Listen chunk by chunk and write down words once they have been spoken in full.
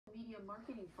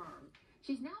marketing firm.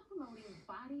 She's now promoting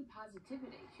body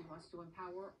positivity. She wants to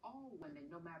empower all women,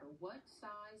 no matter what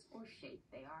size or shape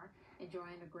they are. And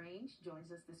Joanna Grange joins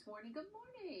us this morning. Good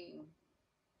morning.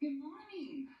 Good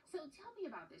morning. So tell me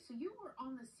about this. So you were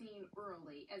on the scene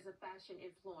early as a fashion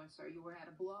influencer. You were at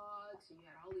a blog, so you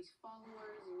had all these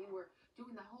followers, and you were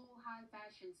doing the whole high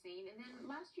fashion scene. And then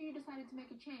last year you decided to make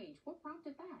a change. What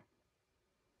prompted that?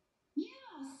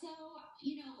 Yeah, so,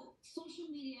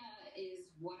 social media is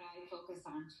what I focus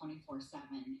on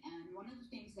 24/7. And one of the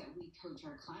things that we coach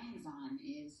our clients on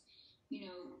is,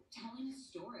 telling a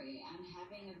story and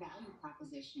having a value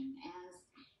proposition. As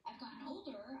I've gotten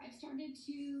older, I've started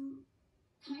to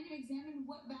kind of examine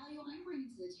what value I'm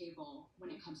bringing to the table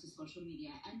when it comes to social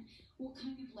media and what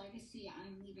kind of legacy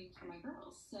I'm leaving for my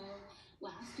girls. So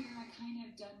last year, I kind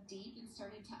of dug deep and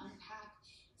started to unpack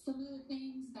some of the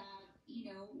things that,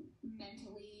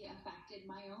 mentally affected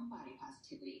my own body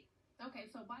positivity. Okay,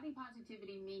 so body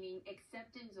positivity meaning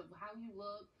acceptance of how you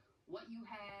look, what you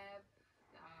have,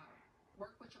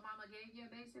 work what your mama gave you,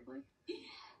 basically.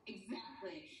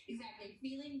 Exactly.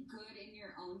 Feeling good in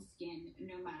your own skin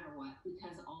no matter what,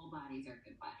 because all bodies are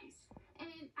good bodies.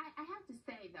 And I have to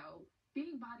say, though,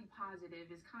 being body positive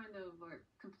is kind of a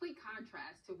complete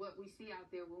contrast to what we see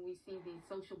out there when we see these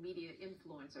social media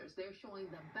influencers. They're showing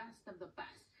the best of the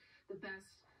best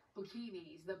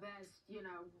bikinis, the best,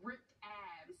 ripped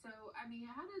abs. So, I mean,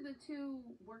 how did the two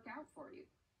work out for you?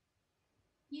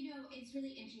 It's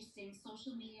really interesting.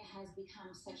 Social media has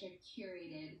become such a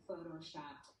curated,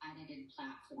 photoshopped, edited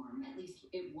platform. At least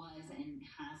it was and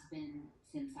has been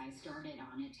since I started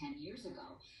on it 10 years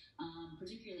ago,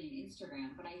 particularly in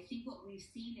Instagram. But I think what we've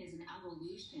seen is an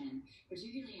evolution,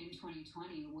 particularly in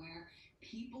 2020, where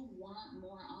people want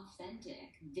more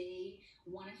authentic. They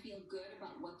want to feel good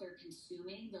about what they're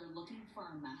consuming. They're looking for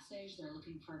a message. They're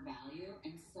looking for value.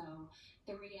 And so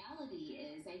the reality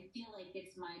is I feel like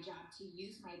it's my job to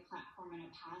use my platform in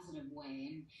a positive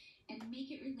way and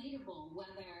make it relatable,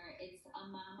 whether it's a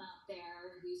mom out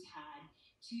there who's had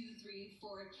 2, 3,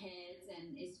 4 kids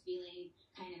and is feeling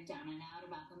kind of down and out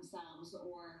about themselves,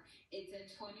 or it's a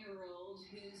 20-year-old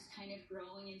who's kind of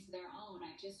growing into their own.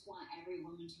 I just want every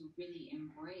woman to really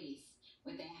embrace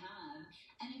what they have.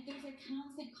 And if there's a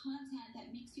constant content that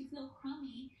makes you feel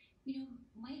crummy,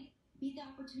 might be the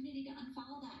opportunity to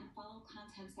unfollow that and follow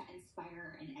contents that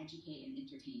inspire and educate and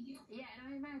entertain you. Yeah, and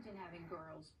I imagine having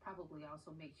girls probably also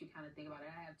makes you kind of think about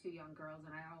it. I have 2 young girls,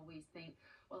 and I always think,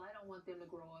 well, I don't want them to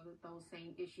grow up with those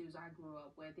same issues I grew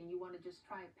up with, and you want to just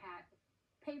try to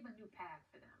pave a new path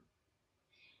for them.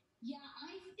 Yeah,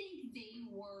 I think they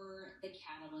were the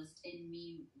catalyst in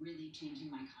me really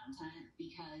changing my content,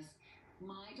 because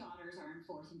my daughters are in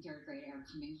 4th and 3rd grade, are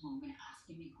coming home and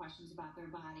asking me questions about their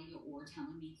body or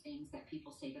telling me things that people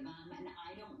say to them. And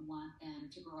I don't want them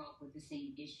to grow up with the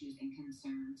same issues and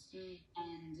concerns.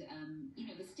 And,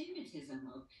 the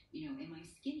stigmatism of, am I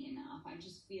skinny enough? I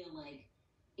just feel like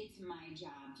it's my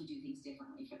job to do things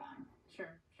differently for them.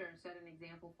 Sure. Set an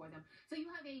example for them. So you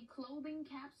have a clothing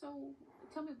capsule.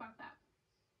 Tell me about that.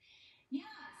 Yeah,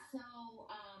 so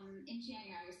in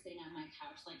January, I was sitting on my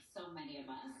couch like so many of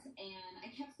us, and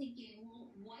I kept thinking,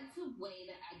 well, what's a way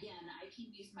that, again, I can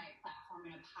use my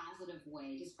platform in a positive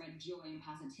way to spread joy and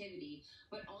positivity,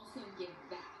 but also give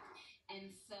back?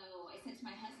 And so I said to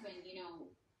my husband,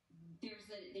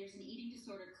 there's an eating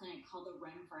disorder clinic called the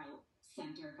Renfro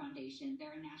Center Foundation.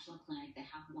 They're a national clinic. They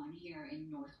have one here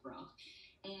in Northbrook.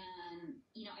 And,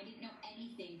 I didn't know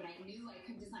anything, but I knew I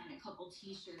could design a couple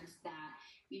t-shirts that,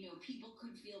 people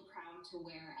could feel proud to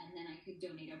wear, and then I could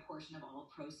donate a portion of all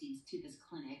proceeds to this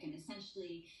clinic. And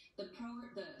essentially, the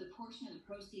portion of the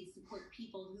proceeds support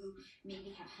people who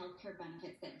maybe have healthcare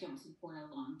benefits that don't support a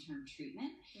long-term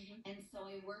treatment. And so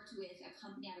I worked with a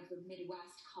company out of the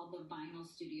Midwest called the Vinyl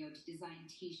Studio to design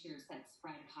t-shirts that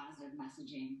spread positive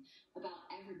messaging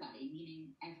about everybody,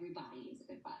 meaning everybody is a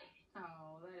good body.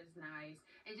 Oh, that is nice.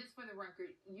 And just for the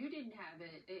record, you didn't have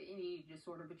any eating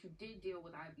disorder, but you did deal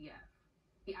with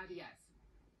the IBS.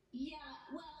 Yeah,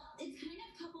 well, it's kind of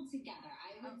coupled together.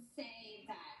 I would say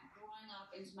that growing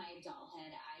up into my adulthood,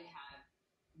 I had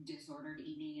disordered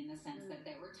eating in the sense that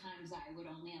there were times I would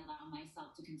only allow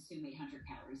myself to consume 800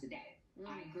 calories a day.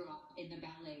 I grew up in the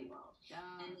ballet world,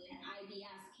 and then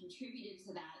IBS contributed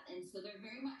to that, and so they're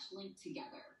very much linked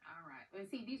together. All right. And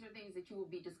see, these are things that you will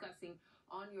be discussing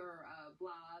on your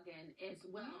blog and as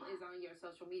well as on your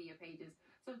social media pages.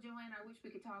 So, Joanna, I wish we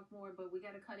could talk more, but we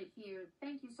got to cut it here.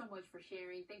 Thank you so much for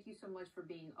sharing. Thank you so much for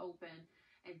being open.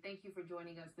 And thank you for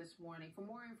joining us this morning. For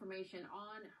more information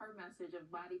on her message of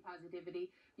body positivity,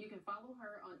 you can follow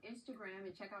her on Instagram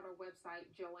and check out her website,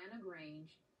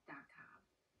 joannagrange.com.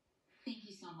 Thank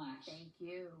you so much. Thank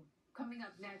you. Coming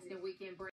up next in Weekend Break.